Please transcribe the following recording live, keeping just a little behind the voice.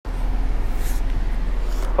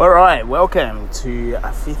Alright, welcome to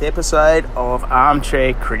a fifth episode of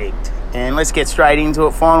Armchair Critic. And let's get straight into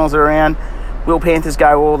it. Finals are around. Will Panthers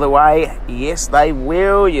go all the way? Yes, they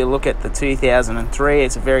will. You look at the 2003,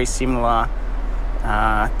 it's a very similar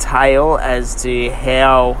tale as to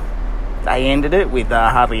how they ended it, with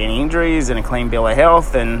hardly any injuries and a clean bill of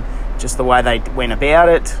health, and just the way they went about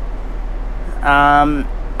it.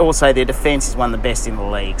 Also, their defence is one of the best in the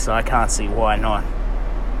league, so I can't see why not.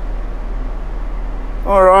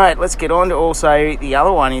 Alright, let's get on to also the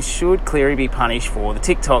other one is, should Cleary be punished for the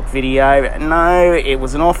TikTok video? No, it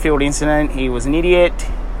was an off-field incident. He was an idiot.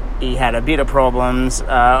 He had a bit of problems.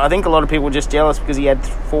 I think a lot of people were just jealous because he had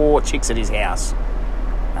 4 chicks at his house.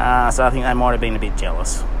 So I think they might have been a bit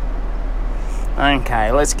jealous.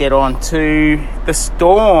 Okay, let's get on to the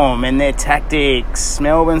Storm and their tactics.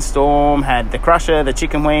 Melbourne Storm had the crusher, the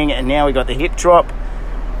chicken wing, and now we got the hip drop.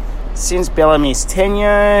 Since Bellamy's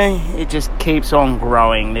tenure, it just keeps on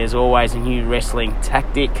growing. There's always a new wrestling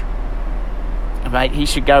tactic. Mate, he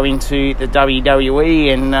should go into the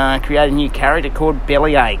WWE and create a new character called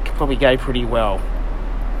Bellyache. Probably go pretty well.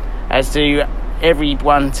 As to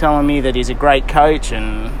everyone telling me that he's a great coach,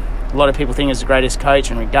 and a lot of people think he's the greatest coach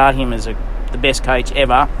and regard him as the best coach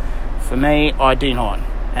ever. For me, I do not.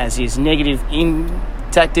 As his negative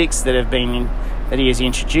tactics that he has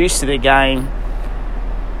introduced to the game,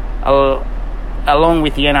 along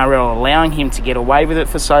with the NRL allowing him to get away with it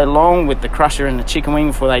for so long with the crusher and the chicken wing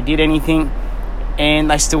before they did anything,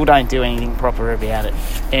 and they still don't do anything proper about it.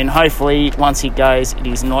 And hopefully once he goes, it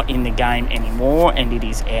is not in the game anymore and it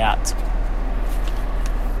is out.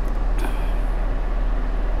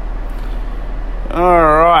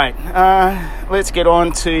 Alright, let's get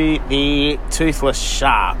on to the Toothless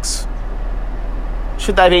Sharks.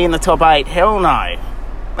 Should they be in the top 8? Hell no.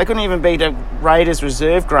 They couldn't even beat a Raiders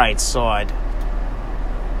reserve grade side.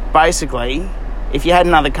 Basically, if you had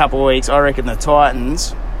another couple of weeks, I reckon the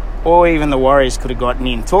Titans or even the Warriors could have gotten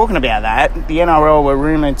in. Talking about that, the NRL were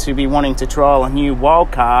rumoured to be wanting to trial a new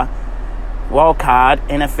wildcard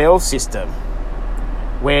NFL system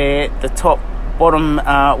where the bottom,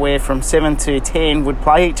 where from 7 to 10 would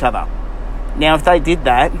play each other. Now, if they did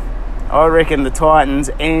that, I reckon the Titans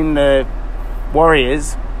and the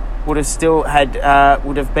Warriors would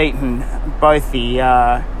have beaten both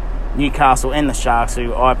the Newcastle and the Sharks,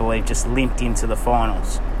 who I believe just limped into the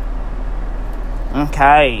finals.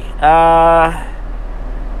 Okay,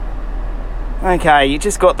 you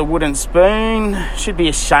just got the wooden spoon. Should be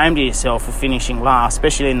ashamed of yourself for finishing last,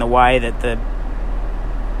 especially in the way that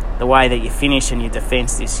you finish in your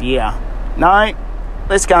defence this year. No,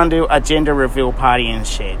 let's go and do a gender reveal party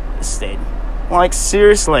instead. Like,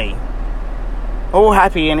 seriously. All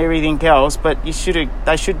happy and everything else, but they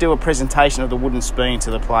should do a presentation of the wooden spoon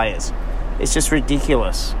to the players. It's just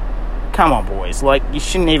ridiculous. Come on, boys. Like, you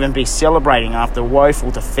shouldn't even be celebrating after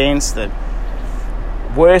woeful defence, the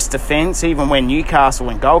worst defence. Even when Newcastle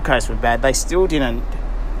and Gold Coast were bad, they still didn't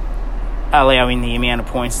allow in the amount of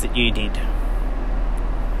points that you did.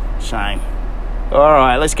 Shame.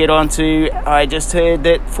 Alright, let's get on to, I just heard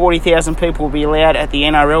that 40,000 people will be allowed at the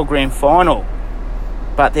NRL Grand Final.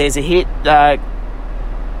 But there's a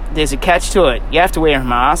catch to it. You have to wear a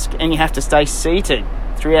mask and you have to stay seated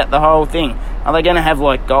throughout the whole thing. Are they going to have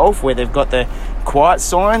like golf where they've got the quiet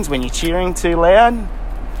signs when you're cheering too loud?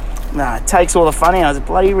 Nah, it takes all the fun out. It's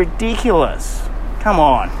bloody ridiculous. Come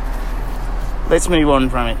on. Let's move on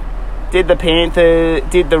from it. Did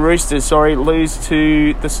the Roosters, lose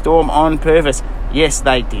to the Storm on purpose? Yes,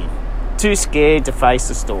 they did. Too scared to face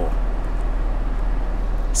the Storm.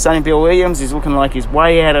 Sonny Bill Williams is looking like he's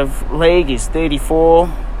way out of league. He's 34.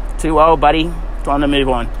 Too old, buddy. Time to move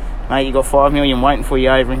on. Mate, you got $5 million waiting for you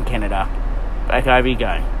over in Canada. Back over you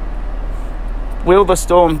go. Will the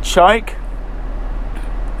Storm choke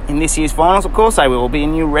in this year's finals? Of course they will. It'll be a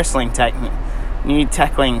new new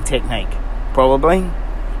tackling technique, probably.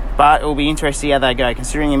 But it'll be interesting to see how they go.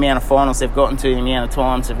 Considering the amount of finals they've gotten to, the amount of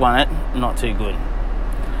times they've won it, not too good.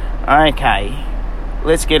 Okay,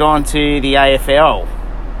 let's get on to the AFL.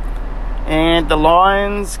 And the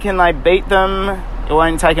Lions, can they beat them? It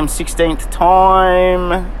won't take them 16th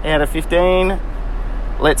time out of 15.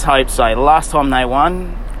 Let's hope so. The last time they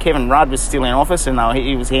won, Kevin Rudd was still in office and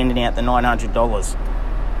he was handing out the $900.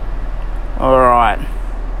 Alright.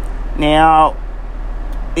 Now,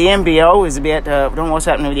 the NBL is about I don't know what's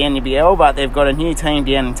happening with the NBL, but they've got a new team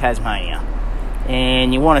down in Tasmania.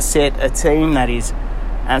 And you want to set a team that is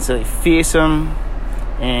absolutely fearsome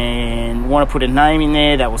and want to put a name in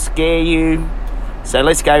there that will scare you. So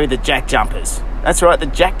let's go with the Jack Jumpers. That's right, the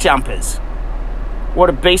Jack Jumpers. What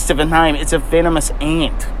a beast of a name. It's a venomous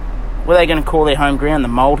ant. What are they going to call their home ground? The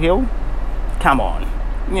Molehill? Come on.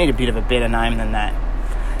 need a bit of a better name than that.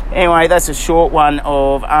 Anyway, that's a short one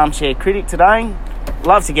of Armchair Critic today.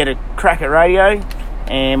 Love to get a crack at radio.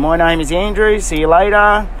 And my name is Andrew. See you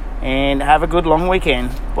later. And have a good long weekend.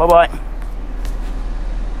 Bye-bye.